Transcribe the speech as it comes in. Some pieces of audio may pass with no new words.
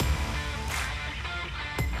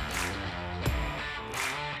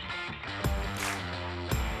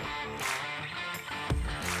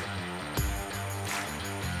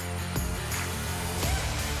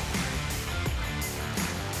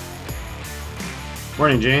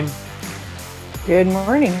Morning, Jane. Good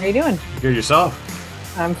morning. How you doing? Good yourself?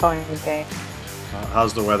 I'm fine, okay.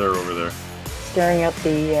 How's the weather over there? Staring out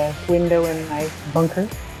the window in my bunker.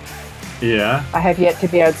 Yeah. I have yet to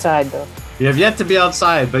be outside, though. You have yet to be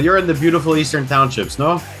outside, but you're in the beautiful Eastern Townships,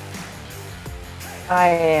 no? I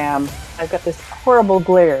am. I've got this horrible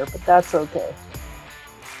glare, but that's okay.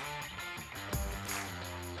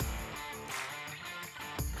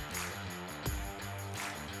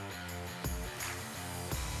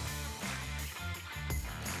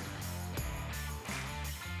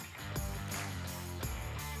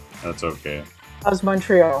 That's okay. How's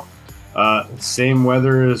Montreal? Same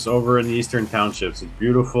weather as over in the Eastern Townships. It's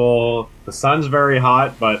beautiful. The sun's very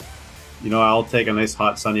hot, but I'll take a nice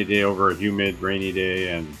hot sunny day over a humid rainy day.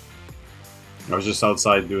 And I was just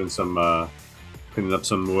outside doing some cleaning up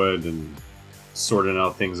some wood and sorting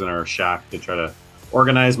out things in our shack to try to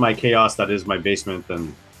organize my chaos that is my basement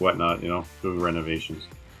and whatnot. Doing renovations.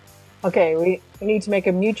 Okay, we need to make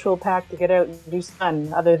a mutual pact to get out and do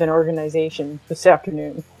something other than organization this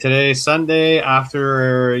afternoon. Today, Sunday,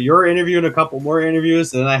 after your interview and a couple more interviews,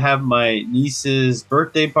 then I have my niece's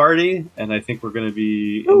birthday party, and I think we're going to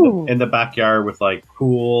be in the backyard with like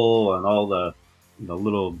pool and all the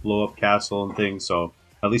little blow up castle and things. So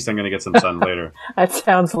at least I'm going to get some sun later. That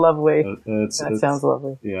sounds lovely. Sounds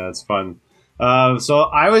lovely. Yeah, it's fun. So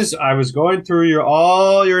I was going through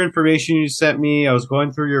all your information you sent me. I was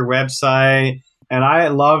going through your website, and I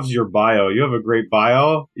loved your bio. You have a great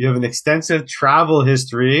bio. You have an extensive travel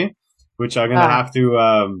history, which I'm gonna have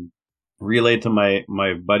to relay to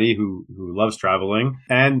my buddy who loves traveling.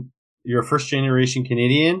 And you're a first generation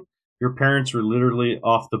Canadian. Your parents were literally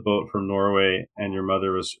off the boat from Norway, and your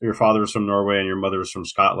father was from Norway, and your mother was from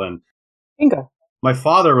Scotland. Bingo. My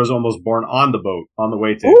father was almost born on the boat on the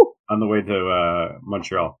way to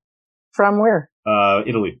Montreal. From where?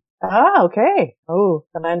 Italy. Ah, okay. Oh,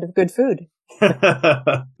 the land of good food.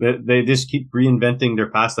 They just keep reinventing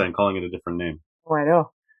their pasta and calling it a different name. Oh, I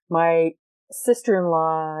know. My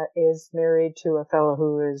sister-in-law is married to a fellow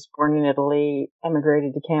who was born in Italy,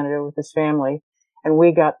 emigrated to Canada with his family, and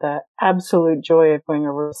we got the absolute joy of going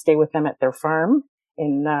over to stay with them at their farm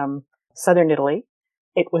in southern Italy.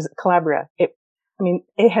 It was Calabria.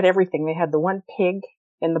 They had everything. They had the one pig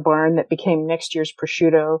in the barn that became next year's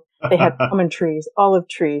prosciutto. They had almond trees, olive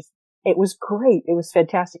trees. It was great. It was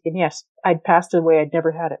fantastic. And yes, I'd passed away. I'd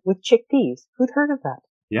never had it with chickpeas. Who'd heard of that?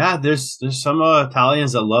 Yeah, there's some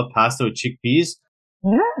Italians that love pasta with chickpeas.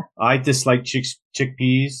 Yeah. I dislike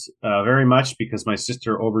chickpeas very much because my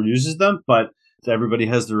sister overuses them, but everybody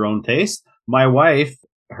has their own taste. My wife,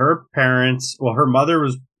 her mother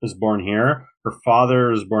was born here. Her father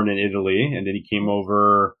was born in Italy, and then he came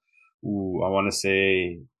over, I want to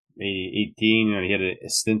say 18, and he had a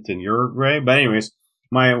stint in Uruguay. But anyways,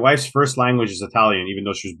 my wife's first language is Italian, even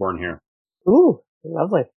though she was born here. Ooh,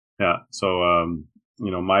 lovely. Yeah. So,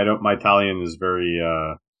 my Italian is very,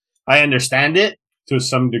 I understand it to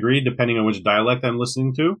some degree, depending on which dialect I'm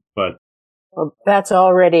listening to, but. Well, that's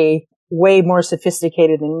already way more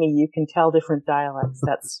sophisticated than me. You can tell different dialects.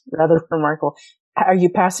 That's rather remarkable. Are you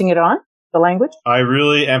passing it on, the language? I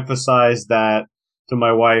really emphasize that to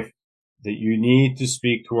my wife, that you need to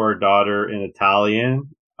speak to our daughter in Italian.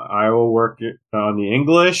 I will work on the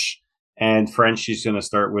English and French. She's going to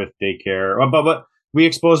start with daycare. But we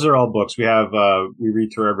expose her all books. We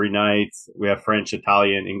read to her every night. We have French,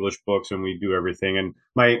 Italian, English books, and we do everything. And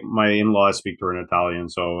my in-laws speak to her in Italian.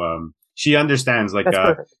 So, she understands, like,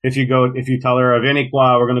 if you tell her, vieni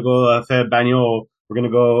qua, we're going to go faire bagno, we're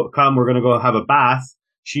going to go have a bath.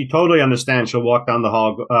 She totally understands. She'll walk down the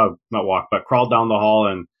hall, not walk, but crawl down the hall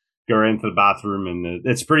and go into the bathroom. And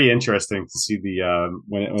it's pretty interesting to see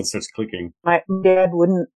when it starts clicking. My dad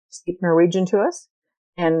wouldn't speak Norwegian to us.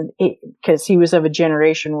 And because he was of a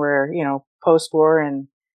generation where, post-war, and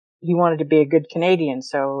he wanted to be a good Canadian.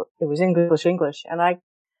 So it was English. And I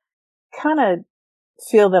kind of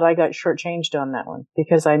feel that I got shortchanged on that one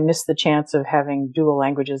because I missed the chance of having dual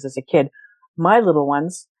languages as a kid. My little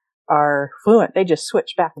ones are fluent. They just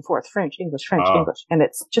switch back and forth, French, English, French, English. And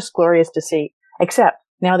it's just glorious to see, except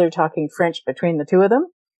now they're talking French between the two of them.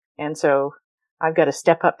 And so I've got to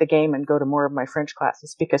step up the game and go to more of my French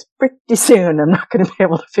classes because pretty soon I'm not going to be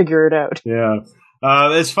able to figure it out. Yeah.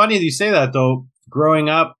 It's funny that you say that, though. Growing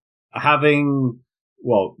up,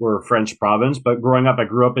 we're a French province, but growing up, I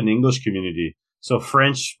grew up in the English community. So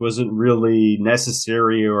French wasn't really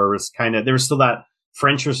necessary, or was there was still that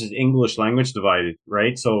French versus English language divided,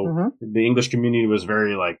 right? So the English community was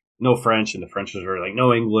very like no French, and the French was very like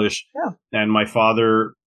no English. Yeah. And my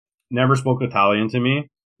father never spoke Italian to me.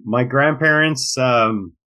 My grandparents,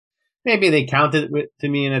 maybe they counted to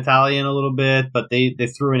me in Italian a little bit, but they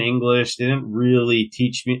threw in English. They didn't really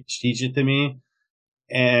teach it to me.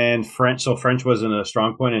 And French, so French wasn't a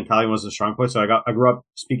strong point, and Italian wasn't a strong point. So I grew up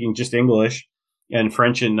speaking just English, and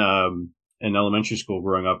French in elementary school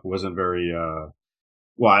growing up wasn't very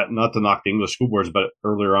well, not to knock the English school boards, but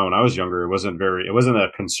earlier on when I was younger, it wasn't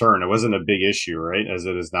a concern. It wasn't a big issue, right? As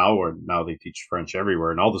it is now, where now they teach French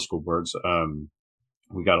everywhere in all the school boards.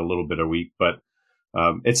 We got a little bit a week, but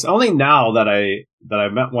it's only now that I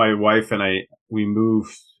met my wife and we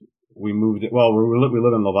moved. Well, we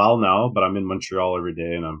live in Laval now, but I'm in Montreal every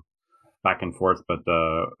day, and I'm back and forth. But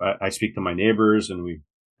I speak to my neighbors, and we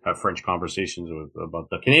have French conversations about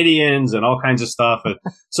the Canadians and all kinds of stuff. And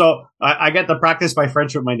so I get to practice my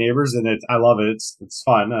French with my neighbors, and I love it. It's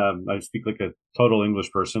fun. I speak like a total English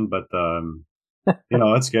person, but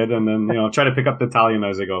it's good. And then try to pick up the Italian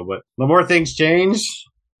as I go. But the more things change,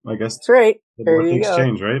 I guess That's right. the There more you things go.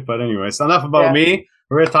 change, right? But anyway, it's enough about Yeah. me.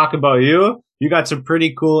 We're going to talk about you. You got some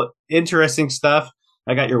pretty cool, interesting stuff.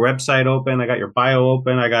 I got your website open. I got your bio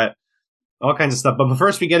open. I got all kinds of stuff. But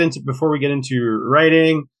before we get into your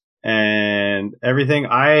writing and everything,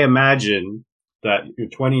 I imagine that your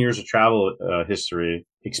 20 years of travel history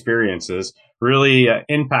experiences really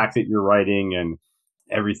impacted your writing and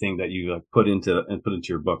everything that you put into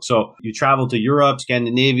your book. So you traveled to Europe,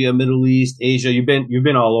 Scandinavia, Middle East, Asia. You've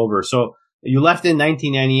been all over. So you left in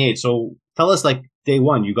 1998. So tell us, like, day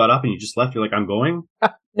one, you got up and you just left. You're like, I'm going.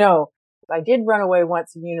 No, I did run away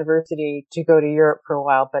once in university to go to Europe for a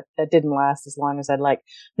while, but that didn't last as long as I'd like.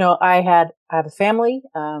 No, I have a family.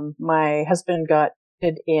 My husband got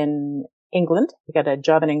it in England. He got a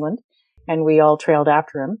job in England, and we all trailed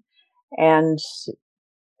after him. And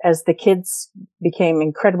as the kids became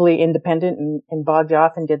incredibly independent and bogged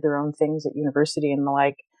off and did their own things at university and the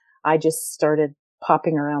like, I just started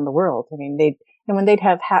popping around the world. I mean, when they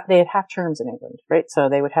had half terms in England, right? So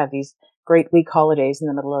they would have these great week holidays in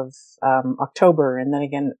the middle of October, and then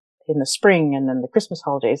again in the spring, and then the Christmas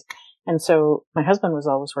holidays. And so my husband was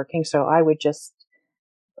always working, so I would just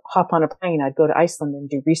hop on a plane. I'd go to Iceland and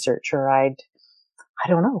do research, or I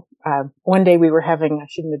don't know. One day I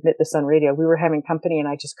shouldn't admit this on radio, we were having company and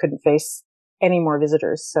I just couldn't face any more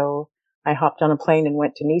visitors. So I hopped on a plane and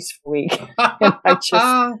went to Nice for a week and I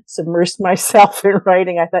just submersed myself in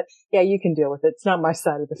writing. I thought, yeah, you can deal with it. It's not my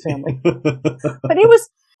side of the family, but it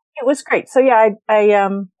was great. So yeah,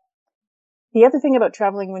 the other thing about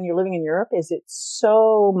traveling when you're living in Europe is it's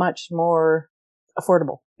so much more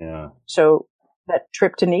affordable. Yeah. So that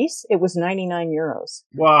trip to Nice, it was 99 euros.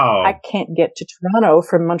 Wow. I can't get to Toronto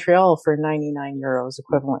from Montreal for 99 euros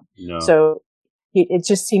equivalent. No. So it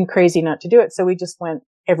just seemed crazy not to do it. So we just went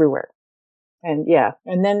everywhere. And yeah.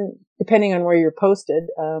 And then depending on where you're posted,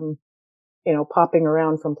 popping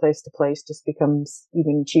around from place to place just becomes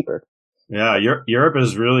even cheaper. Yeah. Europe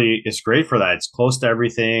is great for that. It's close to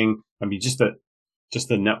everything. I mean, just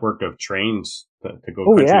the network of trains to go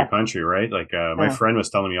country to country, right? Like, my friend was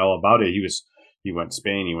telling me all about it. He went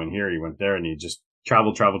Spain, he went here, he went there, and he just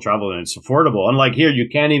travel, and it's affordable. Unlike here, you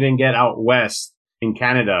can't even get out west in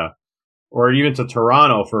Canada or even to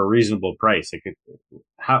Toronto for a reasonable price.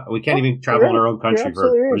 We can't even travel in our own country for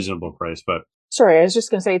a reasonable price. But sorry, I was just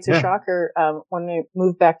going to say it's a shocker. When I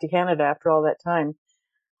moved back to Canada after all that time,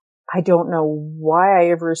 I don't know why I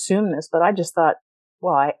ever assumed this, but I just thought,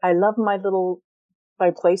 well, I love my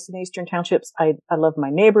place in Eastern Townships. I love my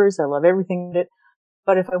neighbors. I love everything that.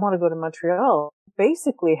 But if I want to go to Montreal,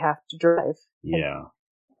 basically have to drive. Yeah.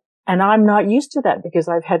 And I'm not used to that because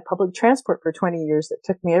I've had public transport for 20 years that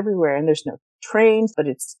took me everywhere, and there's no trains, but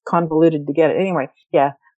it's convoluted to get it. Anyway,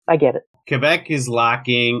 yeah, I get it. Quebec is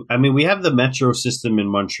lacking. I mean, we have the metro system in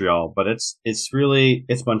Montreal, but it's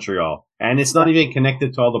Montreal, and it's not even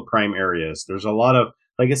connected to all the prime areas. There's a lot of,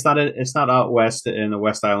 like, it's not out west in the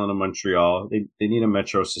West Island of Montreal. They need a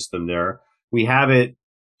metro system there. We have it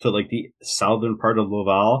to like the southern part of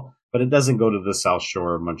Laval, but it doesn't go to the South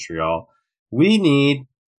Shore of Montreal. We need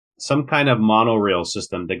some kind of monorail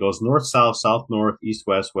system that goes north-south, south-north,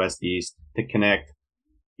 east-west, west-east to connect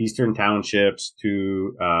Eastern Townships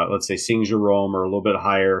to, let's say, Saint-Jérôme or a little bit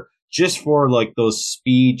higher, just for like those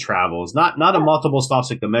speed travels. Not a multiple stops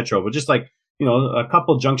like the metro, but just like, a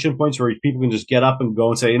couple junction points where people can just get up and go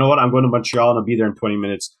and say, you know what, I'm going to Montreal and I'll be there in 20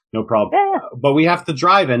 minutes. No problem. Yeah. But we have to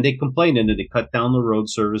drive, and they complain, and then they cut down the road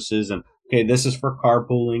services, and okay, this is for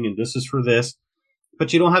carpooling and this is for this,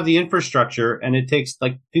 but you don't have the infrastructure, and it takes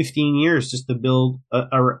like 15 years just to build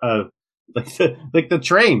like the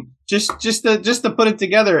train, just to put it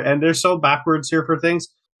together. And they're so backwards here for things.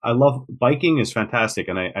 I love biking is fantastic.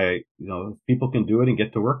 And I if people can do it and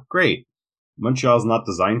get to work, great. Montreal's not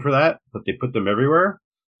designed for that, but they put them everywhere.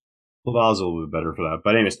 Laval's a little bit better for that.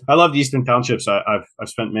 But anyways, I love the Eastern Townships. I've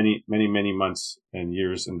spent many months and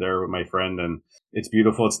years in there with my friend, and it's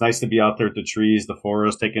beautiful. It's nice to be out there with the trees, the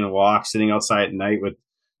forest, taking a walk, sitting outside at night with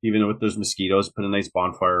even with those mosquitoes. Put a nice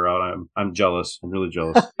bonfire out. I'm jealous. I'm really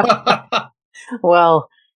jealous. Well,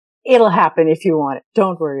 it'll happen if you want it.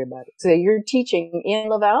 Don't worry about it. So you're teaching in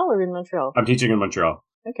Laval or in Montreal? I'm teaching in Montreal.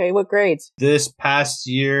 Okay, what grades? This past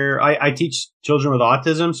year, I teach children with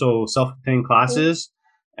autism, so self-contained classes.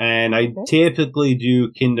 And I typically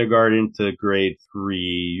do kindergarten to grade 3,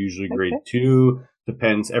 usually grade 2.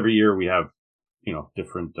 Depends. Every year we have,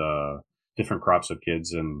 different crops of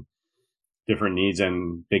kids and different needs.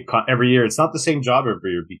 And every year, it's not the same job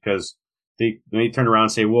every year because they turn around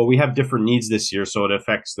and say, well, we have different needs this year, so it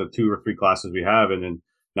affects the 2 or 3 classes we have. And then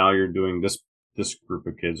now you're doing this group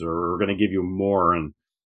of kids, or we're going to give you more. And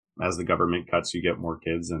as the government cuts, you get more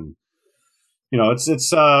kids. And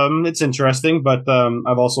it's interesting, but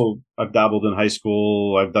I've dabbled in high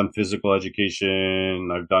school. I've done physical education.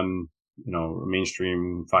 I've done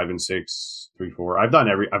mainstream 5 and 6, 3, 4. I've done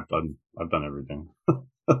everything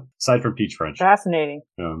aside from teach French. Fascinating.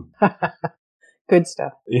 Good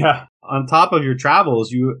stuff. Yeah. On top of your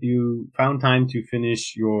travels, you found time to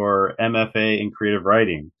finish your MFA in creative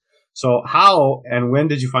writing. So how and when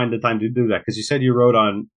did you find the time to do that? Because you said you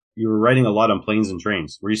were writing a lot on planes and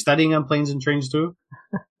trains. Were you studying on planes and trains too?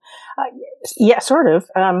 Yeah, sort of.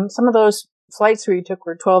 Some of those flights we took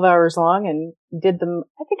were 12 hours long and did them.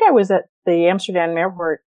 I think I was at the Amsterdam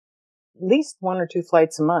airport at least 1 or 2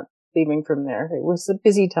 flights a month leaving from there. It was a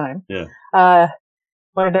busy time. Yeah.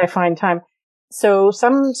 Where did I find time? So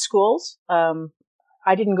some schools,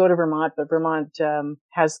 I didn't go to Vermont, but Vermont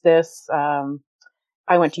has this.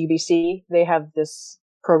 I went to UBC. They have this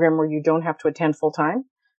program where you don't have to attend full time.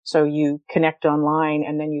 So you connect online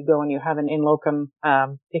and then you go and you have an in locum,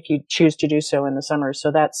 if you choose to do so in the summer.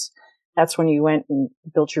 So that's when you went and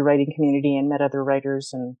built your writing community and met other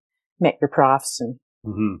writers and met your profs and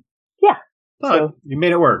yeah. Oh, so you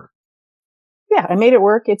made it work. Yeah, I made it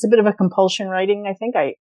work. It's a bit of a compulsion writing. I think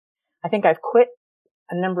I've quit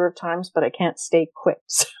a number of times, but I can't stay quit.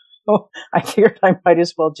 So I figured I might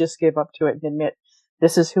as well just give up to it and admit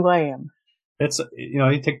this is who I am. It's,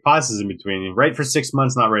 you take pauses in between. You write for 6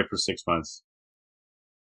 months, not write for 6 months.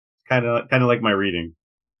 Kind of like my reading.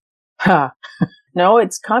 No,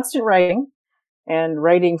 it's constant writing and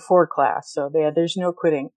writing for class. So there's no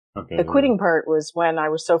quitting. Okay, the quitting part was when I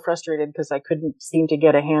was so frustrated because I couldn't seem to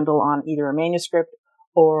get a handle on either a manuscript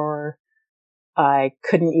or I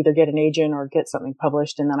couldn't either get an agent or get something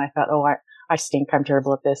published. And then I thought, oh, I stink. I'm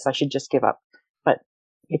terrible at this. I should just give up. But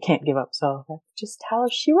you can't give up. So that's just how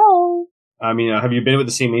she rolls. I mean, have you been with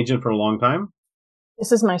the same agent for a long time?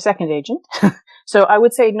 This is my second agent. So I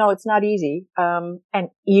would say, no, it's not easy. And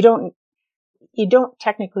you don't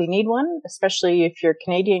technically need one, especially if you're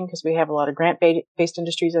Canadian, because we have a lot of grant-based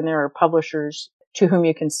industries and there are publishers to whom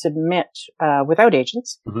you can submit without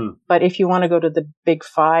agents. Mm-hmm. But if you want to go to the Big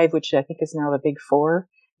 5, which I think is now the Big 4,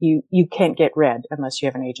 you can't get read unless you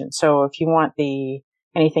have an agent. So if you want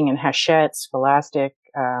anything in Hachette, Scholastic,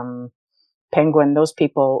 Penguin, those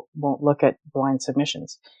people won't look at blind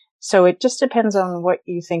submissions. So it just depends on what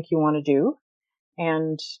you think you want to do.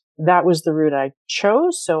 And that was the route I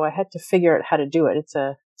chose. So I had to figure out how to do it. It's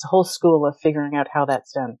a whole school of figuring out how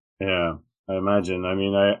that's done. Yeah, I imagine. I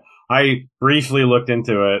mean, I briefly looked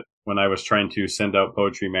into it when I was trying to send out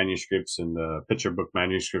poetry manuscripts and picture book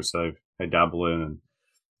manuscripts I dabble in, and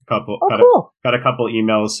got a couple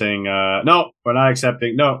emails saying, no, we're not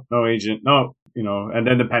accepting. No agent. No, and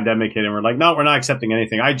then the pandemic hit and we're like, no, we're not accepting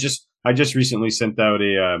anything. I just recently sent out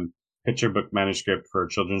a picture book manuscript for a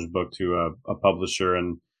children's book to a publisher,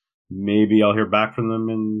 and maybe I'll hear back from them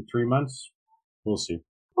in 3 months. We'll see.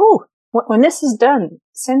 Oh, when this is done,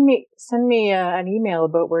 send me an email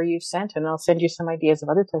about where you've sent, and I'll send you some ideas of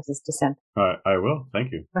other places to send. I will.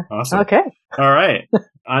 Thank you. Awesome. Okay. All right.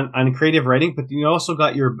 on creative writing, but you also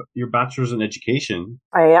got your bachelor's in education.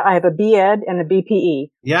 I have a B.Ed and a BPE.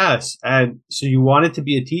 Yes, and so you wanted to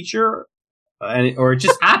be a teacher, or it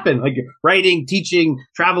just happened, like writing, teaching,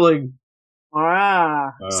 traveling.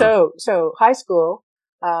 So high school.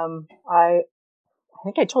 I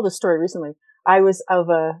think I told this story recently. I was of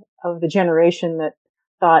the generation that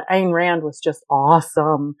thought Ayn Rand was just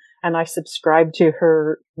awesome, and I subscribed to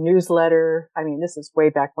her newsletter. I mean, this is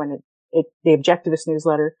way back when the Objectivist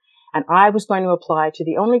newsletter, and I was going to apply to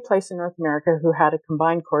the only place in North America who had a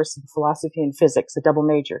combined course of philosophy and physics, a double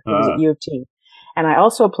major. It was at U of T, and I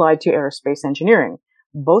also applied to aerospace engineering,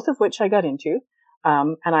 both of which I got into.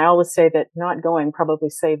 And I always say that not going probably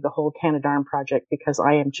saved the whole Canadarm project because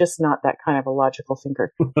I am just not that kind of a logical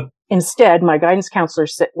thinker. Instead, my guidance counselor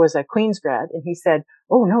was a Queen's grad, and he said,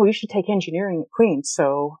 "Oh no, you should take engineering at Queen's."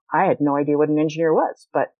 So I had no idea what an engineer was,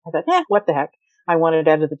 but I thought, what the heck? I wanted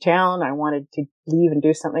out of the town. I wanted to leave and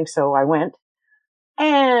do something, so I went,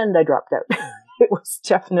 and I dropped out. It was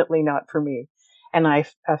definitely not for me. And I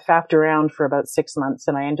faffed around for about 6 months,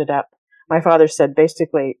 and I ended up, my father said,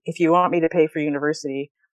 basically, if you want me to pay for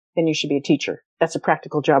university, then you should be a teacher. That's a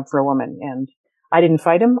practical job for a woman. And I didn't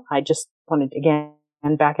fight him. I just wanted, again,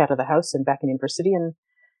 back out of the house and back in university. And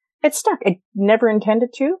it stuck. I never intended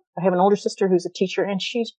to. I have an older sister who's a teacher, and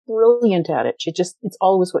she's brilliant at it. It's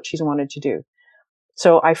always what she's wanted to do.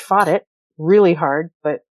 So I fought it really hard,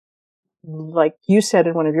 but like you said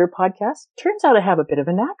in one of your podcasts, turns out I have a bit of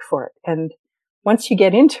a knack for it. And once you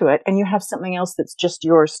get into it and you have something else that's just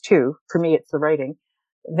yours too, for me, it's the writing,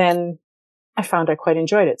 then I found I quite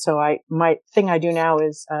enjoyed it. So my thing I do now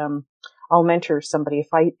is, I'll mentor somebody.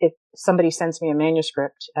 If somebody sends me a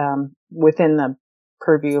manuscript, within the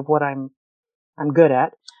purview of what I'm good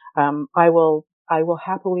at, I will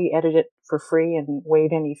happily edit it for free and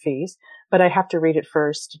waive any fees, but I have to read it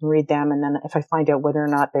first and read them. And then if I find out whether or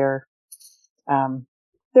not they're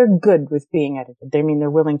good with being edited, they're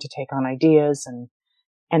willing to take on ideas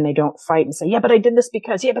and they don't fight and say, yeah, but I did this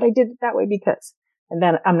because, yeah, but I did it that way because, and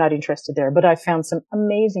then I'm not interested there. But I found some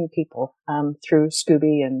amazing people, through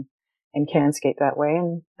Scooby and Canscape that way.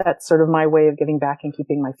 And that's sort of my way of giving back and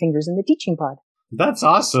keeping my fingers in the teaching pod. That's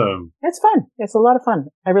awesome. It's fun. It's a lot of fun.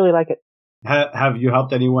 I really like it. Have you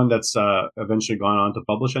helped anyone that's eventually gone on to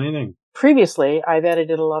publish anything? Previously, I've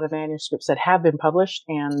edited a lot of manuscripts that have been published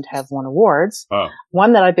and have won awards. Oh.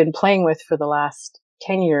 One that I've been playing with for the last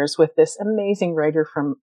 10 years with this amazing writer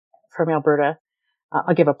from Alberta.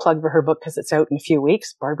 I'll give a plug for her book because it's out in a few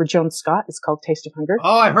weeks. Barbara Jones Scott. It's called Taste of Hunger.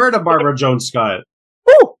 Oh, I heard of Barbara Jones Scott.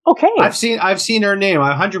 Oh, okay. I've seen her name.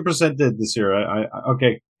 I 100% did this year.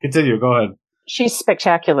 Okay, continue. Go ahead. She's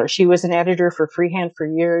spectacular. She was an editor for Freehand for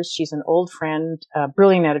years. She's an old friend,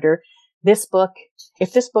 brilliant editor. This book,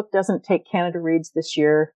 if this book doesn't take Canada Reads this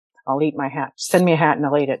year, I'll eat my hat. Send me a hat and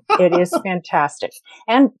I'll eat it. It is fantastic.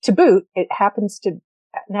 And to boot, it happens to,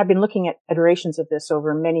 and I've been looking at iterations of this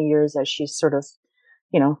over many years as she's sort of,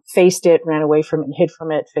 faced it, ran away from it, hid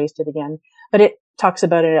from it, faced it again. But it talks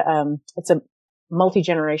about it. It's a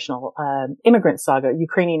multi-generational, immigrant saga,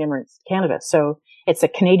 Ukrainian immigrants to Canada. So it's a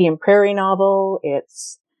Canadian prairie novel.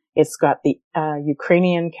 It's got the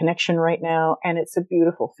Ukrainian connection right now, and it's a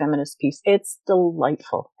beautiful feminist piece. It's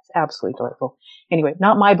delightful. It's absolutely delightful. Anyway,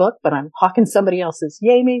 not my book, but I'm hawking somebody else's.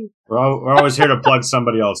 Yay me! We're always here to plug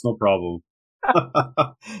somebody else. No problem.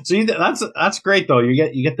 So that's great though.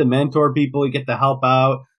 You get to mentor people. You get to help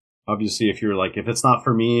out. Obviously, if you're like, if it's not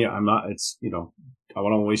for me, I'm not. It's I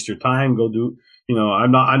want to waste your time. Go do.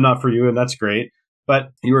 I'm not for you, and that's great. But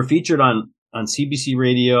you were featured on CBC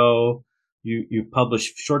Radio. You've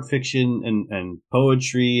published short fiction and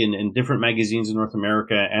poetry in different magazines in North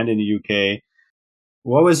America and in the UK.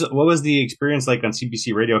 What was the experience like on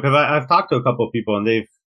CBC Radio? Because I've talked to a couple of people and they've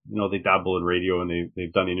they dabble in radio and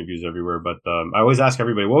they've done interviews everywhere. But I always ask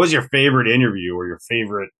everybody, what was your favorite interview or your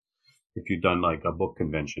favorite if you've done like a book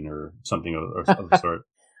convention or something of the sort?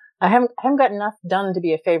 I haven't got enough done to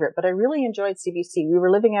be a favorite, but I really enjoyed CBC. We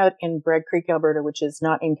were living out in Bragg Creek, Alberta, which is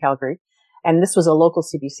not in Calgary. And this was a local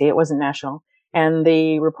CBC. It wasn't national. And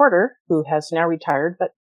the reporter, who has now retired, but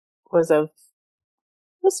was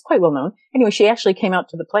quite well known. Anyway, she actually came out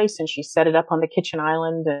to the place and she set it up on the kitchen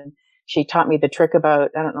island. And she taught me the trick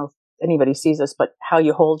about, I don't know if anybody sees this, but how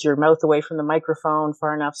you hold your mouth away from the microphone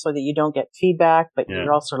far enough so that you don't get feedback, but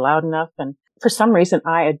you're also loud enough. And for some reason,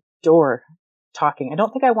 I adore talking. I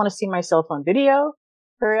don't think I want to see myself on video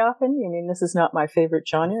very often. I mean, this is not my favorite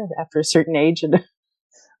genre. After a certain age and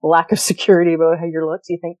lack of security about how your looks,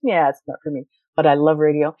 you think, yeah, it's not for me. But I love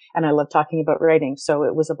radio and I love talking about writing. So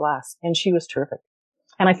it was a blast. And she was terrific.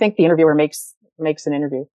 And I think the interviewer makes an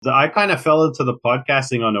interview. I kind of fell into the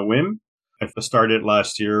podcasting on a whim. I started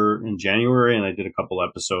last year in January and I did a couple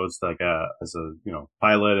episodes like as a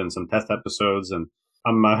pilot and some test episodes, and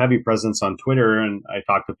I'm a heavy presence on Twitter and I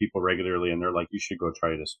talk to people regularly and they're like, you should go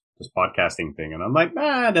try this podcasting thing. And I'm like,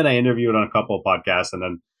 then I interviewed on a couple of podcasts and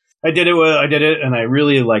then I did it and I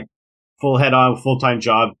really like full-time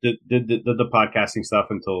job, did the podcasting stuff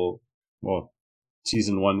until,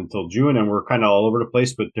 season 1 until June. And we're kind of all over the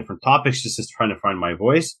place with different topics, just trying to find my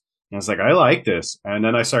voice. And I was like, I like this. And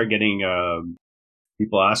then I started getting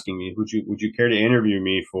people asking me, would you care to interview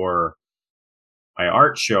me for my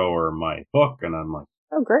art show or my book? And I'm like,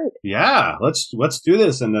 oh, great. Yeah, let's do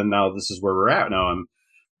this. And then now this is where we're at. Now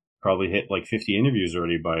probably hit like 50 interviews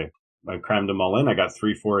already I crammed them all in. I got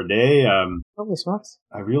 3, 4 a day. Holy smokes.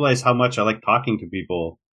 I realized how much I like talking to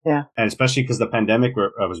people. Yeah. And especially because the pandemic,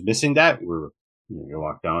 I was missing that. You're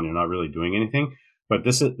locked down. You're not really doing anything. But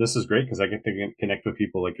this is great because I get to connect with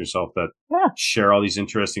people like yourself that share all these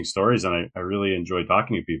interesting stories, and I really enjoy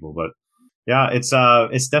talking to people. But yeah, it's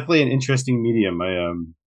definitely an interesting medium.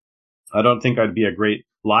 I don't think I'd be a great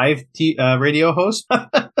live radio host.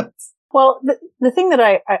 Well, the thing that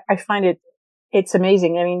I find it's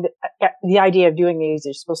amazing. I mean, the idea of doing these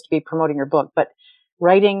is supposed to be promoting your book, but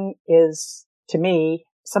writing is, to me,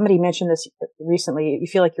 somebody mentioned this recently. You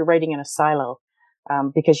feel like you're writing in a silo,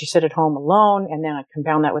 because you sit at home alone, and then I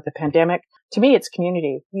compound that with the pandemic. To me, it's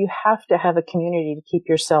community. You have to have a community to keep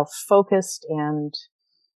yourself focused and,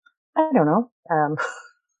 I don't know,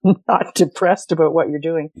 not depressed about what you're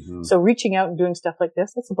doing. Mm-hmm. So reaching out and doing stuff like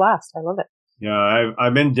this, it's a blast. I love it. Yeah,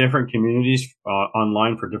 I've been in different communities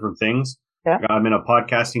online for different things. Yeah. I'm in a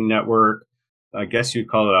podcasting network. I guess you'd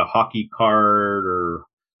call it a hockey card or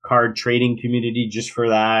card trading community just for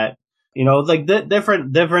that. You know, like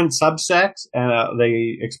different subsects, and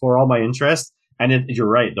they explore all my interests. And you're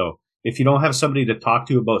right, though. If you don't have somebody to talk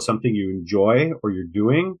to about something you enjoy or you're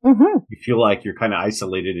doing, mm-hmm. you feel like you're kind of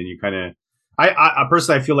isolated, and you kind of. I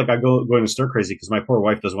personally, I feel like I go into stir crazy because my poor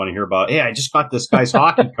wife doesn't want to hear about. Hey, I just got this guy's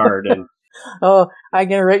hockey card, and oh, I'm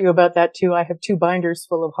gonna write you about that too. I have 2 binders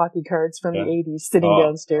full of hockey cards from the '80s sitting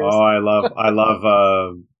downstairs. Oh, I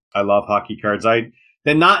love hockey cards.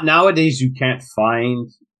 Nowadays you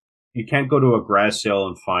can't go to a grass sale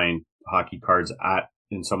and find hockey cards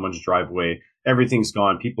in someone's driveway. Everything's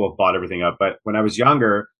gone. People have bought everything up. But when I was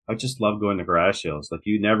younger, I just loved going to garage sales. Like,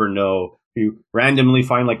 you never know. You randomly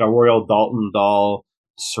find like a Royal Dalton doll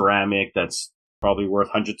ceramic that's probably worth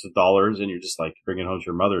hundreds of dollars, and you're just like bringing it home to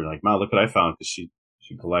your mother. Like, "Mom, look what I found," because she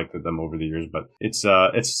collected them over the years. But it's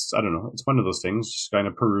I don't know. It's one of those things, just kind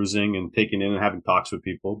of perusing and taking in and having talks with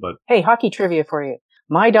people. But hey, hockey trivia for you.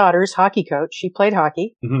 My daughter's hockey coach, she played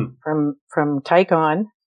hockey mm-hmm. from tyke on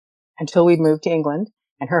until we moved to England.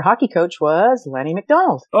 And her hockey coach was Lenny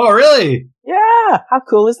McDonald. Oh, really? Yeah. How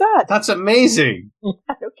cool is that? That's amazing. No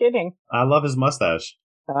kidding. I love his mustache.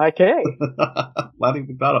 Okay. Lenny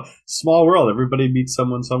McDonald. Small world. Everybody meets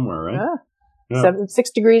someone somewhere, right? Yeah.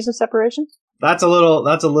 6 degrees of separation. That's a little,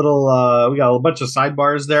 we got a bunch of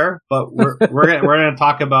sidebars there, but we're going to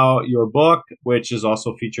talk about your book, which is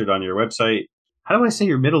also featured on your website. How do I say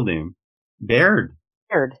your middle name? Baird.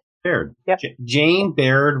 Yep.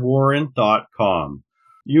 JaneBairdWarren.com.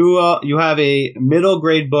 You have a middle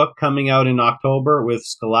grade book coming out in October with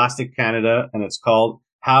Scholastic Canada, and it's called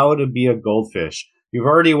How to Be a Goldfish. You've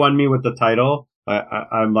already won me with the title.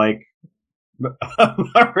 I'm like,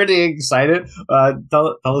 I'm already excited.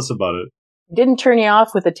 Tell us about it. Didn't turn you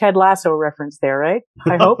off with a Ted Lasso reference there, right?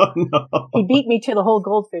 I hope. No. He beat me to the whole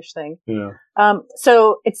goldfish thing. Yeah.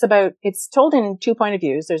 So it's told in 2 point of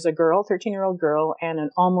views. There's a girl, 13-year-old girl, and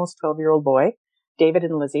an almost 12-year-old boy, David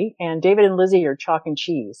and Lizzie. And David and Lizzie are chalk and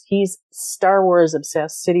cheese. He's Star Wars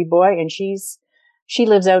obsessed city boy, and she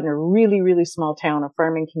lives out in a really, really small town, a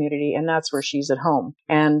farming community, and that's where she's at home.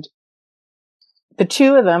 And the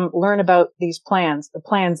 2 of them learn about these plans, the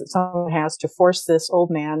plans that someone has to force this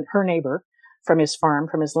old man, her neighbor, from his farm,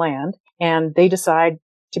 from his land, and they decide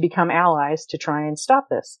to become allies to try and stop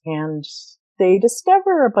this. And they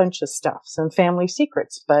discover a bunch of stuff, some family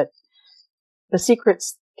secrets, but the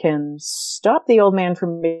secrets can stop the old man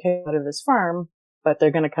from being out of his farm, but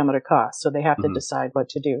they're going to come at a cost. So they have to decide what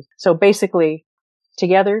to do. So basically,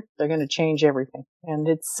 together, they're going to change everything. And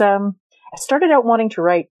it's, I started out wanting to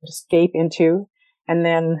write escape into, and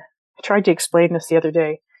then I tried to explain this the other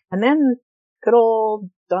day, and then good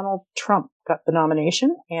old Donald Trump got the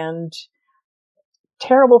nomination, and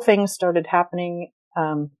terrible things started happening,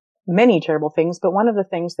 many terrible things. But one of the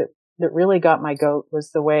things that really got my goat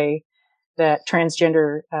was the way that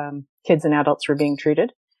transgender kids and adults were being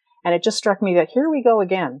treated. And it just struck me that here we go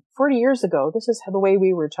again. 40 years ago, this is the way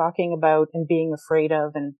we were talking about and being afraid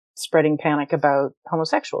of and spreading panic about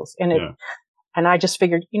homosexuals. And I just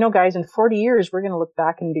figured, guys, in 40 years, we're going to look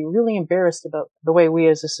back and be really embarrassed about the way we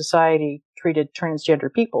as a society treated transgender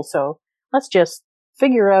people. So let's just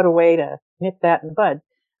figure out a way to nip that in the bud.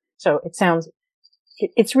 So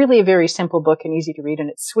it's really a very simple book and easy to read, and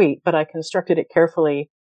it's sweet, but I constructed it carefully.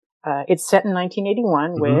 It's set in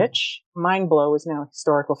 1981, which, mind blow, is now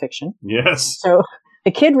historical fiction. Yes. So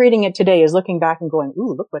the kid reading it today is looking back and going,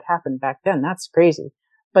 ooh, look what happened back then. That's crazy.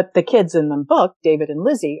 But the kids in the book, David and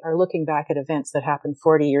Lizzie, are looking back at events that happened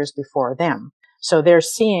 40 years before them. So they're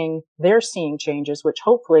seeing changes, which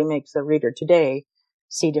hopefully makes the reader today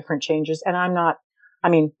see different changes. And I'm not I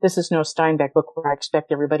mean, this is no Steinbeck book where I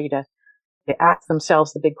expect everybody to ask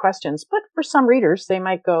themselves the big questions, but for some readers, they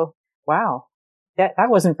might go, wow, that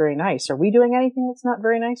wasn't very nice. Are we doing anything that's not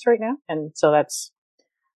very nice right now? And so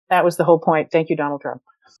that was the whole point. Thank you, Donald Trump.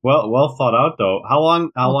 Well thought out though. How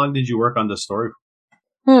long did you work on this story?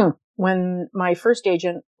 When my first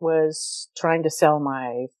agent was trying to sell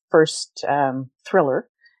my first thriller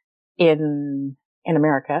in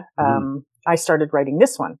America, I started writing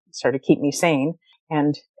this one. It started to keep me sane,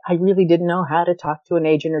 and I really didn't know how to talk to an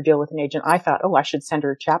agent or deal with an agent. I thought, I should send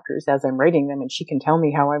her chapters as I'm writing them, and she can tell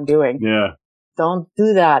me how I'm doing. Yeah. Don't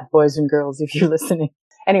do that, boys and girls, if you're listening.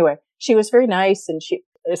 Anyway, she was very nice, and she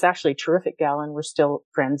is actually a terrific gal, and we're still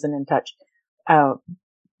friends and in touch.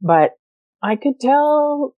 But I could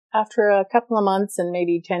tell after a couple of months and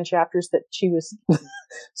maybe 10 chapters that she was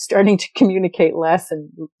starting to communicate less and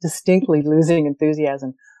distinctly losing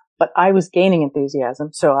enthusiasm. But I was gaining enthusiasm,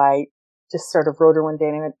 so I just sort of wrote her one day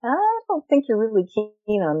and I went, I don't think you're really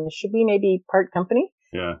keen on this. Should we maybe part company?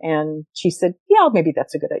 Yeah. And she said, yeah, maybe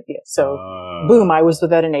that's a good idea. So boom, I was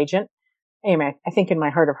without an agent. Anyway, I think in my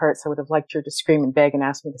heart of hearts, I would have liked her to scream and beg and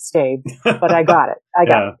ask me to stay, but I got it. I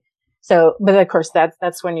got it. So, but of course,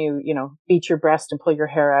 that's when you beat your breast and pull your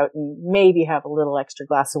hair out and maybe have a little extra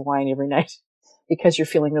glass of wine every night because you're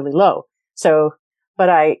feeling really low. So, but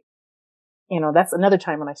that's another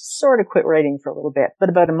time when I sort of quit writing for a little bit, but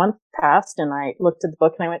about a month passed and I looked at the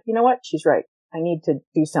book and I went, you know what? She's right. I need to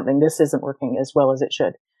do something. This isn't working as well as it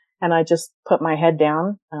should. And I just put my head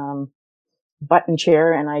down, button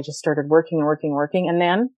chair, and I just started working. And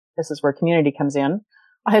then this is where community comes in.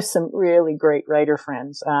 I have some really great writer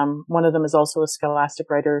friends. One of them is also a scholastic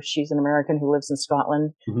writer. She's an American who lives in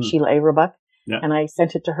Scotland, Sheila A. Roebuck. Yeah. And I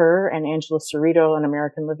sent it to her and Angela Cerrito, an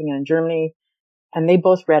American living in Germany. And they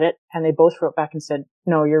both read it and they both wrote back and said,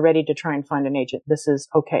 no, you're ready to try and find an agent. This is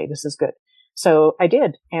okay. This is good. So I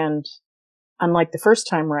did. And unlike the first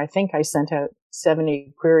time where I think I sent out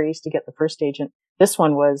 70 queries to get the first agent, this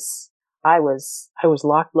one I was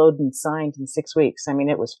locked, loaded, and signed in 6 weeks. I mean,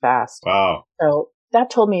 it was fast. Wow. So that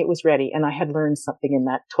told me it was ready, and I had learned something in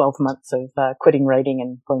that 12 months of quitting writing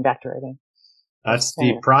and going back to writing. That's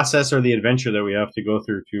the process or the adventure that we have to go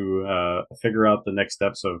through to figure out the next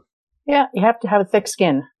steps of. Yeah, you have to have a thick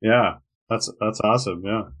skin. Yeah, that's awesome.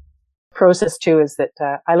 Yeah. Process too is that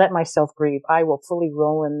I let myself grieve. I will fully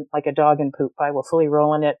roll in like a dog in poop. I will fully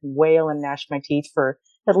roll in it, wail and gnash my teeth for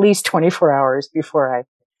at least 24 hours before I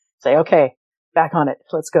say, okay, back on it.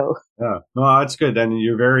 Let's go. Yeah. No, that's good. And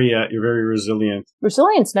you're very resilient.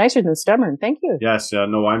 Resilient's nicer than stubborn. Thank you. Yes.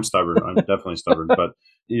 No, I'm stubborn. I'm definitely stubborn. But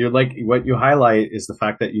you're like, what you highlight is the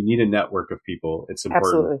fact that you need a network of people. It's important.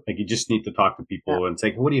 Absolutely. Like you just need to talk to people and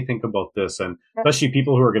say, what do you think about this? And especially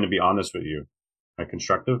people who are going to be honest with you, like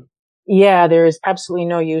constructive. Yeah, there is absolutely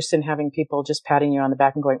no use in having people just patting you on the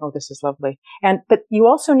back and going, oh, this is lovely. But you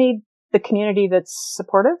also need the community that's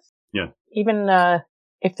supportive. Yeah. Even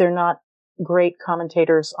if they're not great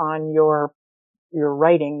commentators on your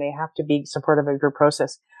writing, they have to be supportive of your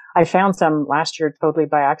process. I found some last year totally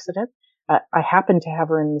by accident. I happened to have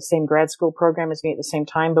her in the same grad school program as me at the same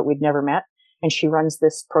time, but we'd never met. And she runs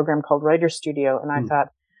this program called Writer Studio. And I thought,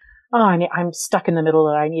 I'm stuck in the middle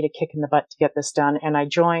and I need a kick in the butt to get this done. And I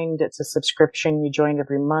joined. It's a subscription. You join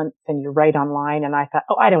every month and you write online. And I thought,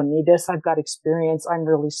 I don't need this. I've got experience. I'm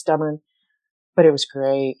really stubborn. But it was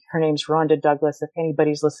great. Her name's Rhonda Douglas. If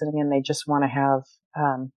anybody's listening and they just want to have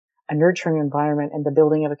a nurturing environment and the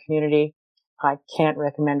building of a community, I can't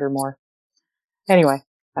recommend her more. Anyway,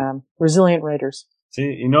 resilient writers. See,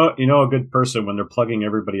 you know a good person when they're plugging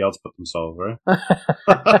everybody else but themselves, right?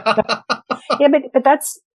 Yeah, but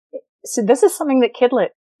so this is something that Kidlit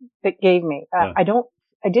that gave me. I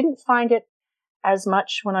didn't find it as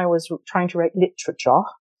much when I was trying to write literature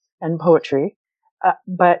and poetry,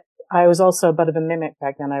 but I was also a bit of a mimic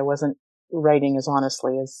back then. I wasn't writing as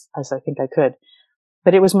honestly as I think I could,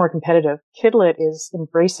 but it was more competitive. Kidlit is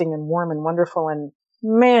embracing and warm and wonderful, and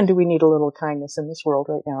man, do we need a little kindness in this world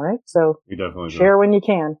right now, right? So we definitely share when you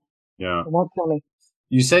can. Yeah. It won't kill me.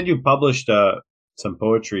 You said you published some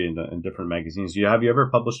poetry in different magazines. Have you ever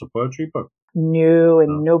published a poetry book? No,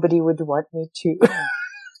 and nobody would want me to.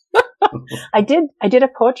 I did a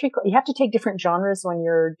poetry. You have to take different genres when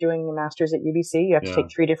you're doing a master's at UBC. You have to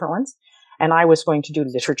take 3 different ones. And I was going to do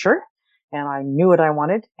literature, and I knew what I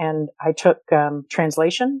wanted. And I took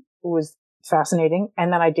translation, it was fascinating.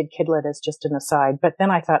 And then I did Kidlit as just an aside. But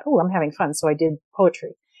then I thought, I'm having fun. So I did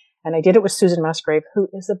poetry. And I did it with Susan Musgrave, who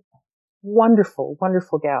is a wonderful,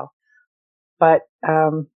 wonderful gal. But I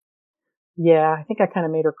think I kind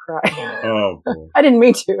of made her cry. Oh, boy. I didn't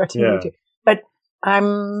mean to. But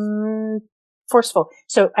I'm forceful.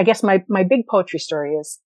 So I guess my big poetry story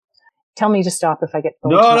is, tell me to stop if I get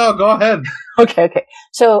told No, no, go ahead. Okay.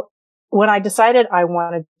 So when I decided I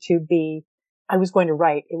was going to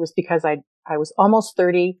write, it was because I was almost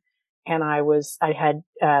 30 and I had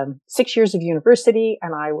 6 years of university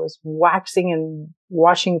and I was waxing and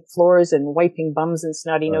washing floors and wiping bums and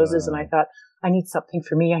snotty noses. And I thought, I need something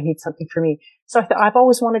for me. I need something for me. So I thought, I've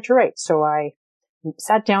always wanted to write. So I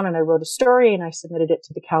sat down and I wrote a story and I submitted it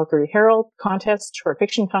to the Calgary Herald contest, short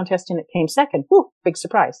fiction contest, and it came second. Whew, big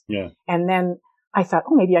surprise. Yeah. And then I thought,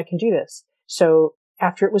 oh, maybe I can do this. So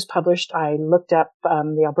after it was published, I looked up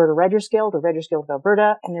the Alberta Writers Guild, or Writers Guild of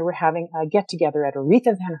Alberta, and they were having a get-together at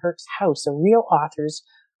Aretha Van Herk's house, a real author's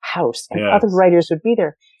house, and other writers would be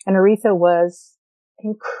there. And Aretha was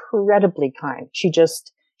incredibly kind. She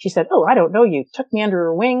said, oh, I don't know you, took me under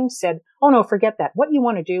her wing, said, oh, no, forget that. What you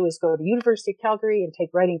want to do is go to University of Calgary and take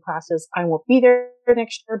writing classes. I won't be there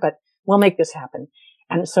next year, but we'll make this happen.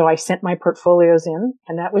 And so I sent my portfolios in,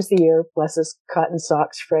 and that was the year, bless his cotton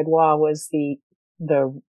socks, Fred Waugh was the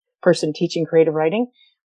person teaching creative writing.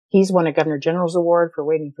 He's won a Governor General's Award for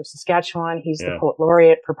Waiting for Saskatchewan. He's the poet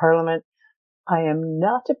laureate for Parliament. I am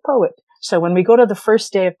not a poet. So when we go to the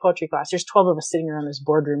first day of poetry class, there's 12 of us sitting around this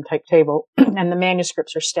boardroom type table and the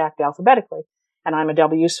manuscripts are stacked alphabetically. And I'm a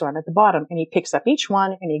W, so I'm at the bottom. And he picks up each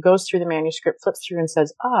one and he goes through the manuscript, flips through and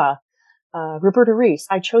says, Roberta Rees,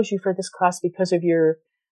 I chose you for this class because of your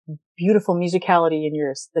beautiful musicality and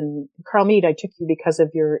yours. Then Carl Mead, I took you because of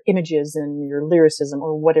your images and your lyricism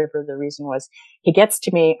or whatever the reason was. He gets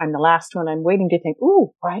to me. I'm the last one. I'm waiting to think,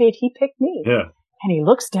 ooh, why did he pick me? Yeah. And he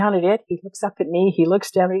looks down at it. He looks up at me. He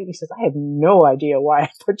looks down at it. He says, I have no idea why I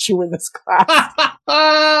put you in this class.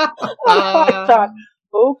 I thought,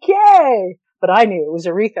 okay. But I knew it was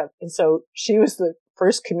Aretha. And so she was the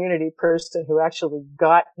first community person who actually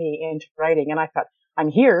got me into writing. And I thought, I'm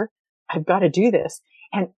here. I've got to do this.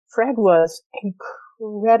 And Fred was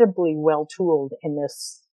incredibly well tooled in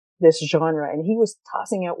this genre. And he was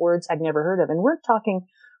tossing out words I'd never heard of. And we're talking,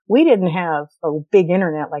 we didn't have a big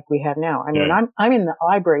internet like we have now. I mean, I'm in the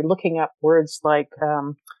library looking up words like,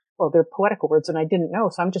 they're poetical words and I didn't know.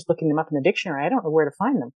 So I'm just looking them up in the dictionary. I don't know where to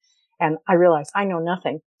find them. And I realized I know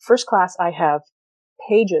nothing. First class, I have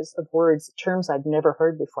pages of words, terms I'd never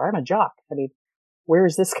heard before. I'm a jock. I mean, where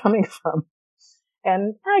is this coming from?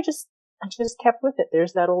 And I just kept with it.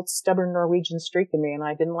 There's that old stubborn Norwegian streak in me and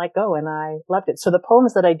I didn't let go and I loved it. So the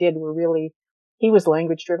poems that I did were really, he was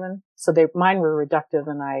language driven. So mine were reductive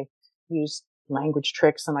and I used language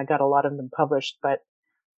tricks and I got a lot of them published, but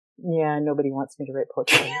yeah, nobody wants me to write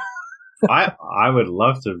poetry. I would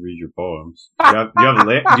love to read your poems. Do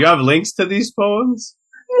you have links to these poems?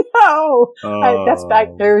 No, that's back.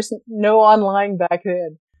 There's no online back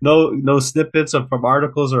then. No snippets from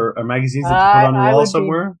articles or magazines that you put on the wall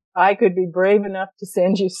somewhere? I could be brave enough to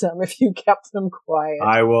send you some if you kept them quiet.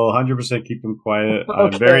 I will 100% keep them quiet. Okay.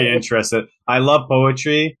 I'm very interested. I love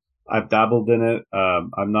poetry. I've dabbled in it.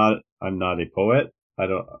 I'm not a poet. I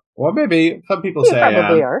don't. Well, maybe some people say I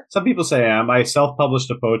am. Are. Some people say I am. I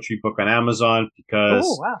self-published a poetry book on Amazon because.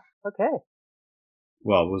 Oh wow! Okay.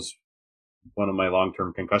 Well, it was one of my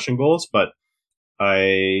long-term concussion goals, but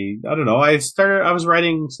I don't know. I was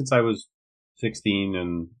writing since I was 16,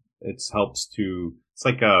 and it helps to. It's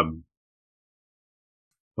like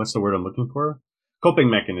what's the word I'm looking for? Coping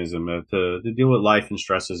mechanism to deal with life and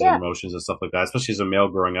stresses and emotions and stuff like that. Especially as a male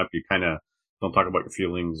growing up, you kind of don't talk about your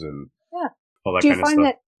feelings and all that kind of stuff. Do you find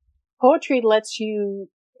that poetry lets you?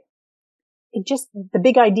 The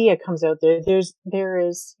big idea comes out there. There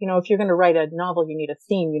is, if you're going to write a novel, you need a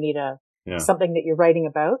theme, you need something that you're writing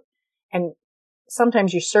about, and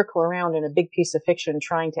sometimes you circle around in a big piece of fiction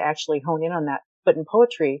trying to actually hone in on that. But in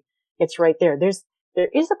poetry, it's right there. There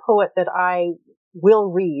is a poet that I will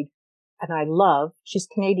read and I love. She's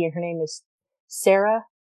Canadian. Her name is Sarah.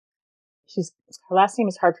 Her last name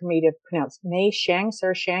is hard for me to pronounce. Mei Tsiang,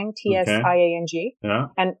 Sarah Tsiang, Tsiang. Yeah.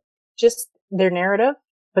 And just their narrative,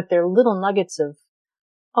 but they're little nuggets of,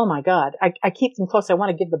 oh my God, I keep them close. I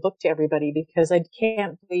want to give the book to everybody because I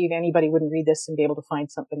can't believe anybody wouldn't read this and be able to find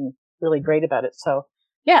something really great about it. So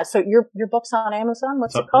yeah, so your book's on Amazon.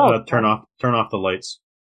 What's it called? Turn off the lights.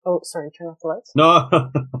 Oh, sorry, turn off the lights? No,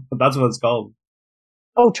 that's what it's called.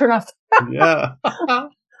 Oh, turn off. Yeah.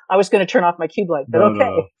 I was going to turn off my cube light, but okay.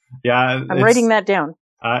 No. Yeah. I'm writing that down.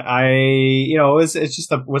 It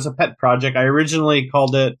was a pet project. I originally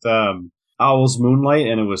called it Owl's Moonlight,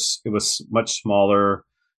 and it was much smaller.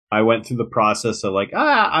 I went through the process of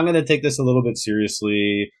I'm going to take this a little bit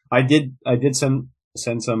seriously. I did send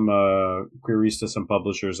some queries to some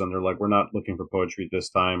publishers, and they're like, we're not looking for poetry this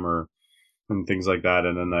time, and things like that.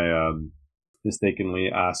 And then I mistakenly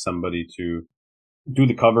asked somebody to do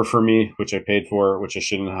the cover for me, which I paid for, which I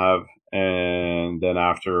shouldn't have. And then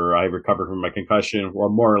after I recovered from my concussion, or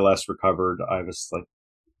more or less recovered, I was like,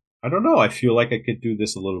 I don't know. I feel like I could do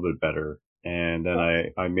this a little bit better. And then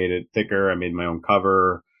I made it thicker. I made my own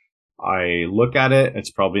cover. I look at it.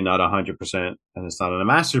 It's probably not 100% and it's not a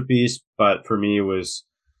masterpiece, but for me, it was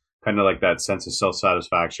kind of like that sense of self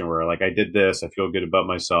satisfaction where like I did this, I feel good about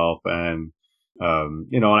myself. And,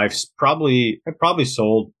 and I probably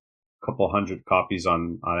sold a couple hundred copies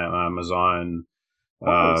on Amazon,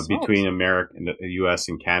 Holy between smokes. America and the US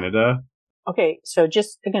and Canada. Okay, so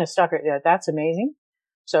just I'm going to stop right there. That's amazing.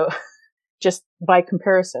 So just by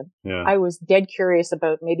comparison, Yeah. I was dead curious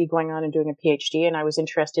about maybe going on and doing a PhD, and I was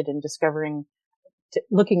interested in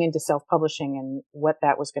looking into self-publishing and what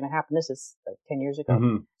that was going to happen. This is like 10 years ago.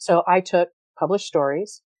 Mm-hmm. So I took published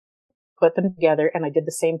stories, put them together, and I did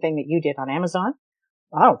the same thing that you did on Amazon.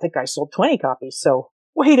 I don't think I sold 20 copies. So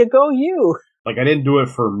way to go, you. Like I didn't do it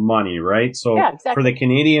for money, right? So Yeah, for exactly. the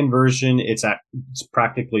Canadian version, it's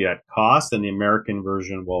practically at cost, and the American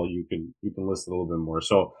version, well, you can list it a little bit more.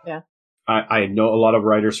 So Yeah. I know a lot of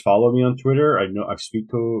writers follow me on Twitter. I speak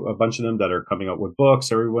to a bunch of them that are coming out with books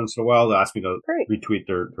every once in a while. They ask me to Great. retweet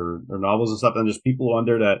their novels and stuff. And there's people on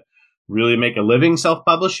there that really make a living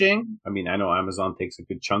self-publishing. I mean, I know Amazon takes a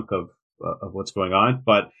good chunk of what's going on,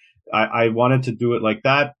 but I wanted to do it like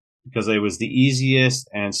that because it was the easiest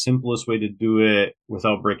and simplest way to do it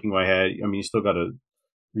without breaking my head. I mean, you still got to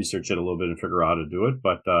research it a little bit and figure out how to do it,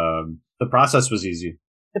 but the process was easy.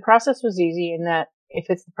 The process was easy in that if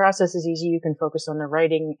the process is easy, you can focus on the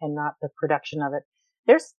writing and not the production of it.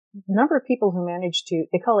 There's a number of people who manage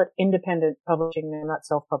they call it independent publishing and not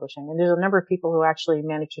self-publishing. And there's a number of people who actually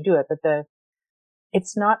manage to do it, but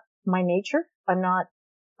it's not my nature. I'm not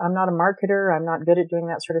a marketer. I'm not good at doing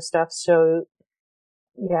that sort of stuff. So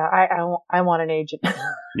yeah, I want an agent.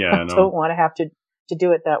 Yeah, I I know. don't want to have to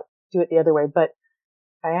do it the other way, but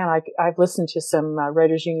I've listened to some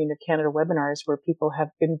Writers Union of Canada webinars where people have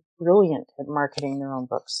been brilliant at marketing their own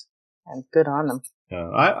books, and good on them. Yeah,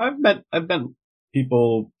 I've met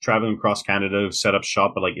people traveling across Canada who set up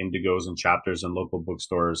shop at like Indigos and Chapters and local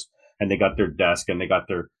bookstores, and they got their desk and they got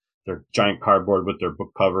their giant cardboard with their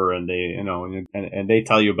book cover, and and they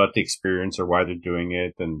tell you about the experience or why they're doing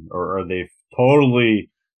it, and or they've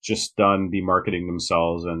totally just done the marketing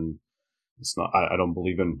themselves. And it's not, I don't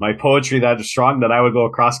believe in my poetry that strong that I would go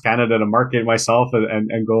across Canada to market myself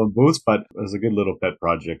and go in booths, but it was a good little pet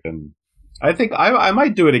project. And I think I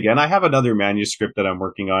might do it again. I have another manuscript that I'm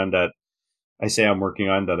working on that I say I'm working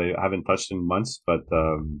on that I haven't touched in months, but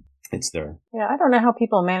it's there. Yeah, I don't know how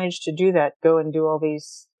people manage to do that, go and do all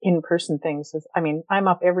these in-person things. I mean, I'm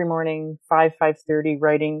up every morning, 5:30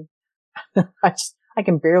 writing. I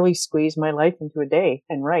can barely squeeze my life into a day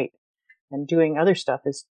and write, and doing other stuff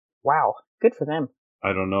is, wow, good for them.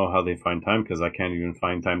 I don't know how they find time because I can't even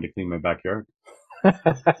find time to clean my backyard.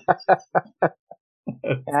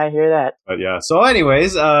 I hear that. But yeah. So,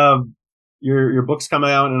 anyways, your book's coming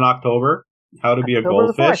out in October. How to Be a October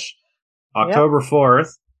the 4th. Goldfish. October Yep.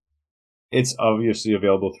 4th. It's obviously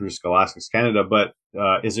available through Scholastics Canada, but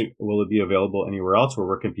will it be available anywhere else, or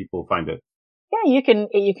where can people find it? Yeah, you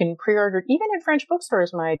can pre-order even in French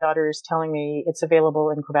bookstores. My daughter is telling me it's available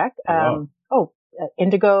in Quebec. Wow.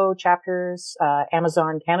 Indigo, Chapters,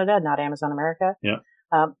 Amazon Canada, not Amazon America. Yeah.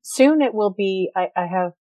 Soon it will be. I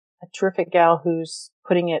have a terrific gal who's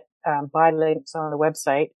putting it by links on the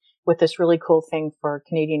website with this really cool thing for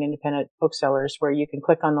Canadian independent booksellers, where you can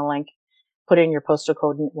click on the link, put in your postal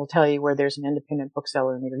code, and it will tell you where there's an independent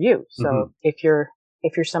bookseller near you. So if you're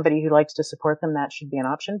somebody who likes to support them, that should be an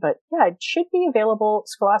option. But yeah, it should be available.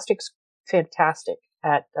 Scholastic's fantastic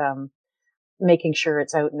at making sure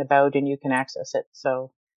it's out and about and you can access it.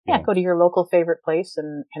 So yeah, go to your local favorite place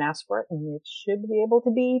and ask for it, and it should be able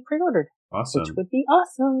to be pre-ordered. Awesome. Which would be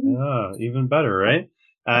awesome. Yeah, even better, right?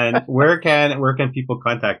 And where can people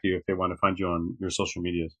contact you if they want to find you on your social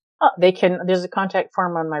medias? There's a contact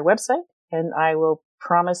form on my website, and I will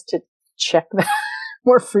promise to check that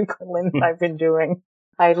more frequently than I've been doing.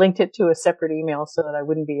 I linked it to a separate email so that I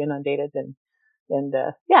wouldn't be inundated, and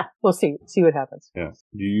yeah, we'll see what happens. Yeah.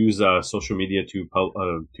 Do you use social media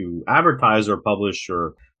to advertise or publish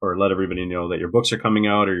or let everybody know that your books are coming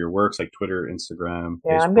out, or your works, like Twitter, Instagram?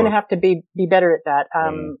 Yeah, Facebook? I'm going to have to be better at that.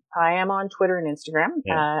 I am on Twitter and Instagram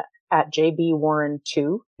at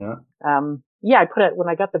JBWarren2. Yeah. I put it when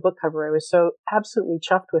I got the book cover. I was so absolutely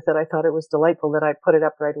chuffed with it. I thought it was delightful that I put it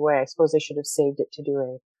up right away. I suppose I should have saved it to do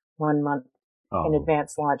a 1 month in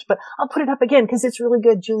advance launch, but I'll put it up again because it's really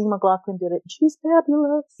good. Julie McLaughlin did it. She's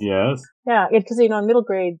fabulous. Yes. Yeah, because in middle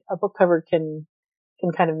grade, a book cover can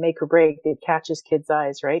kind of make or break. It catches kids'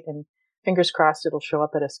 eyes, right? And fingers crossed it'll show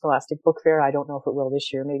up at a Scholastic Book Fair. I don't know if it will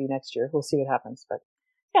this year, maybe next year. We'll see what happens. But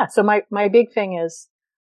yeah, so my big thing is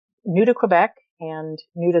new to Quebec and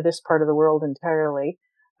new to this part of the world entirely.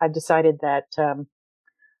 I've decided that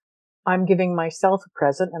I'm giving myself a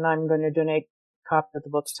present, and I'm going to donate a copy of the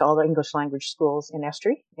books to all the English language schools in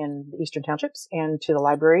Estrie, in the Eastern Townships, and to the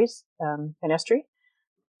libraries in Estrie.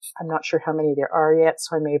 I'm not sure how many there are yet,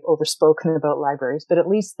 so I may have overspoken about libraries, but at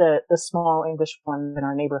least the small English ones in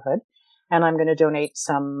our neighborhood. And I'm going to donate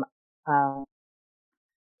some author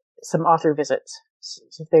visits.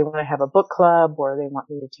 So if they want to have a book club or they want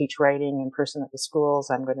me to teach writing in person at the schools,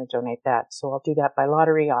 I'm going to donate that. So I'll do that by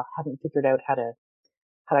lottery. I haven't figured out how to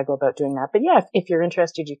go about doing that. But yeah, if you're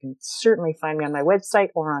interested, you can certainly find me on my website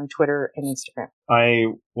or on Twitter and Instagram. I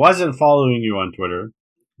wasn't following you on Twitter,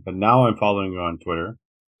 but now I'm following you on Twitter.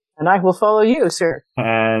 And I will follow you, sir.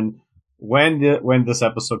 And when this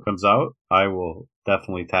episode comes out, I will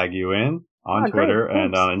definitely tag you in on Twitter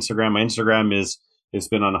and on Instagram. My Instagram it's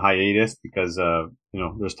been on a hiatus because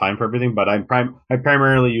there's time for everything. But I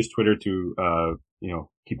primarily use Twitter to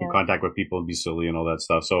keep in contact with people and be silly and all that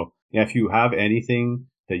stuff. So yeah, if you have anything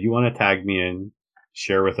that you want to tag me in,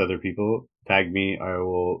 share with other people, tag me. I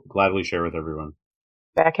will gladly share with everyone.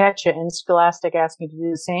 Back at you. And Scholastic asked me to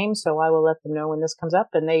do the same, so I will let them know when this comes up.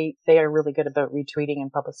 And they are really good about retweeting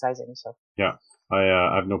and publicizing. So yeah,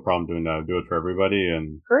 I have no problem doing that. I do it for everybody,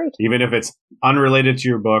 and great. Even if it's unrelated to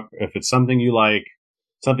your book, if it's something you like,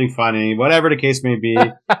 something funny, whatever the case may be,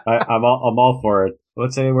 I'm all for it.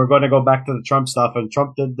 Let's say we're going to go back to the Trump stuff, and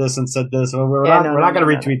Trump did this and said this. Well, we're not going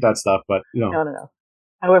to retweet that stuff, but No.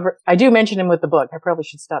 However, I do mention him with the book. I probably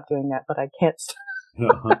should stop doing that, but I can't stop.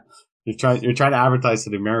 You're trying to advertise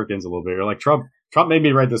to the Americans a little bit. You're like, Trump made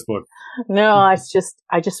me write this book. No, I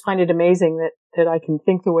just find it amazing that I can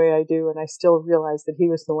think the way I do, and I still realize that he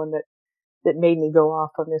was the one that made me go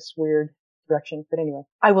off on this weird direction. But anyway,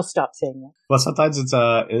 I will stop saying that. Well, sometimes it's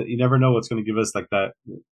you never know what's going to give us like that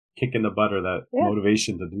kick in the butt or that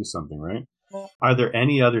motivation to do something, right? Yeah. Are there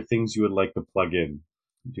any other things you would like to plug in?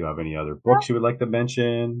 Do you have any other books you would like to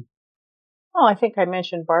mention? Oh, I think I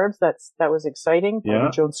mentioned Barb's. That was exciting.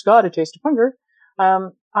 Joan Scott, A Taste of Hunger.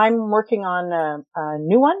 I'm working on a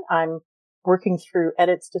new one. I'm working through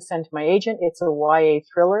edits to send to my agent. It's a YA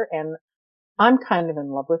thriller, and I'm kind of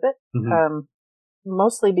in love with it. Mm-hmm.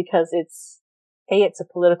 Mostly because it's a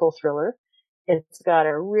political thriller. It's got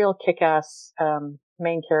a real kick-ass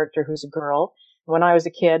main character who's a girl. When I was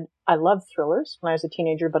a kid, I loved thrillers when I was a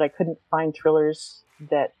teenager, but I couldn't find thrillers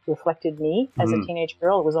that reflected me as a teenage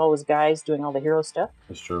girl. It was always guys doing all the hero stuff.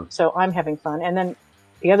 That's true. So I'm having fun. And then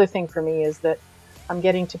the other thing for me is that I'm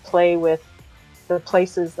getting to play with the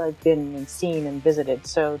places I've been and seen and visited.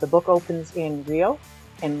 So the book opens in Rio,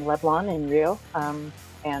 in Leblon in Rio,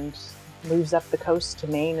 and moves up the coast to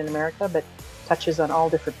Maine in America, but touches on all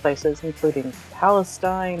different places, including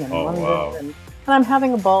Palestine and London. Wow. And I'm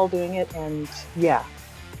having a ball doing it, and yeah.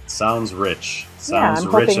 Sounds rich. I'm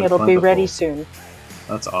hoping it'll be ready soon.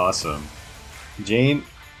 That's awesome. Jane,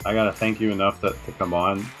 I gotta thank you enough to come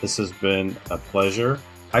on. This has been a pleasure.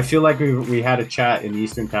 I feel like we had a chat in the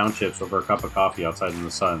Eastern Townships over a cup of coffee outside in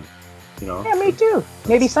the sun. Yeah, me too.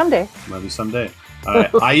 Maybe someday.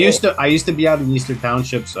 I used to be out in the Eastern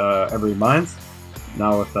Townships every month.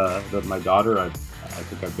 Now with my daughter, I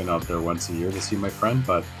think I've been out there once a year to see my friend.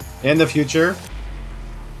 But in the future,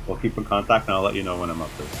 we'll keep in contact, and I'll let you know when I'm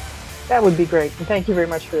up there. That would be great. And thank you very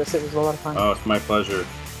much for this. It was a lot of fun. Oh, it's my pleasure.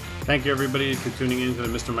 Thank you, everybody, for tuning in to the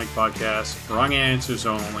Mr. Mike podcast. Wrong answers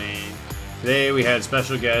only. Today, we had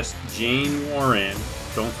special guest Jane Warren.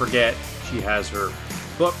 Don't forget, she has her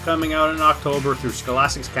book coming out in October through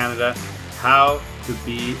Scholastics Canada, How to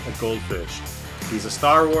Be a Goldfish. He's a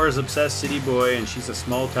Star Wars obsessed city boy, and she's a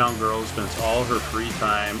small town girl who spends all her free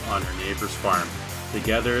time on her neighbor's farm.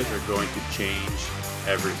 Together, they're going to change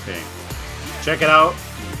everything. Check it out.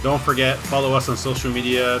 Don't forget, follow us on social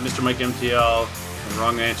media, Mr. Mike MTL and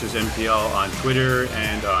Wrong Answers MTL on Twitter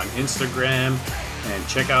and on Instagram. And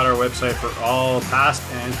check out our website for all past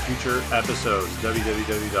and future episodes,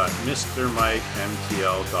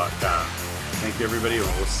 www.mrmikemtl.com. Thank you, everybody, and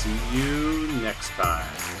we'll see you next time.